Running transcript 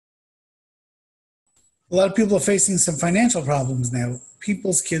A lot of people are facing some financial problems now.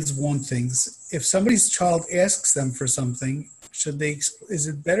 People's kids want things. If somebody's child asks them for something, is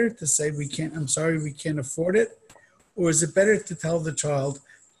it better to say I'm sorry, we can't afford it? Or is it better to tell the child,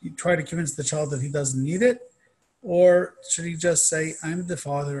 you try to convince the child that he doesn't need it? Or should he just say, I'm the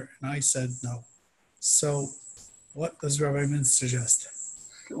father and I said no? So what does Rabbi Mintz suggest?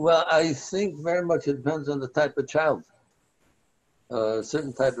 Well, I think very much it depends on the type of child. A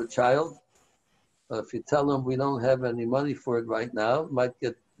certain type of child, if you tell them we don't have any money for it right now, it might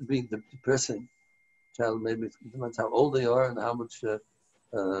be depressing. Child, maybe it depends how old they are and how much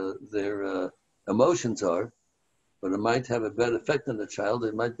their emotions are, but it might have a bad effect on the child.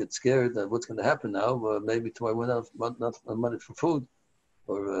 They might get scared that what's going to happen now. Maybe tomorrow we don't have enough money for food,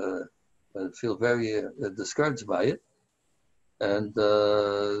 or feel very discouraged by it. And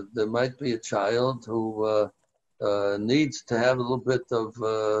there might be a child who needs to have a little bit of,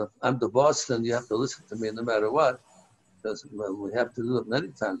 I'm the boss and you have to listen to me no matter what. Because we have to do it many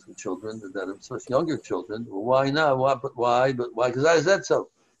times with children, that are especially younger children. Well, why not? Why? But why? Because I said so.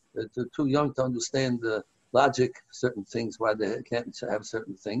 They're too young to understand the logic, certain things, why they can't have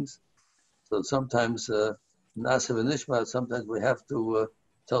certain things. So sometimes, Nasiv and Ishmael, sometimes we have to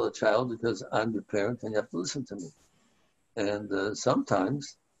tell a child, because I'm your parent and you have to listen to me. And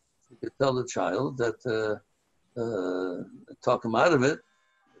sometimes you could tell the child that, talk him out of it,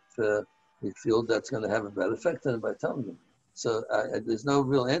 if we feel that's going to have a bad effect on it by telling them. So there's no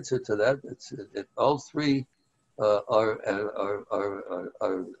real answer to that. All three are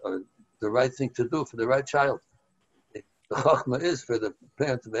the right thing to do for the right child. The chachma is for the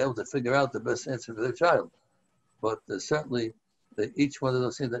parent to be able to figure out the best answer for their child. But certainly, each one of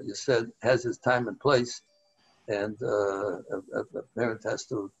those things that you said has its time and place, and a parent has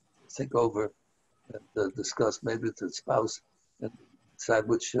to think over and discuss maybe with the spouse and decide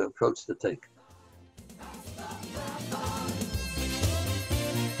which approach to take.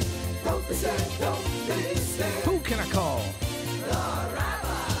 Don't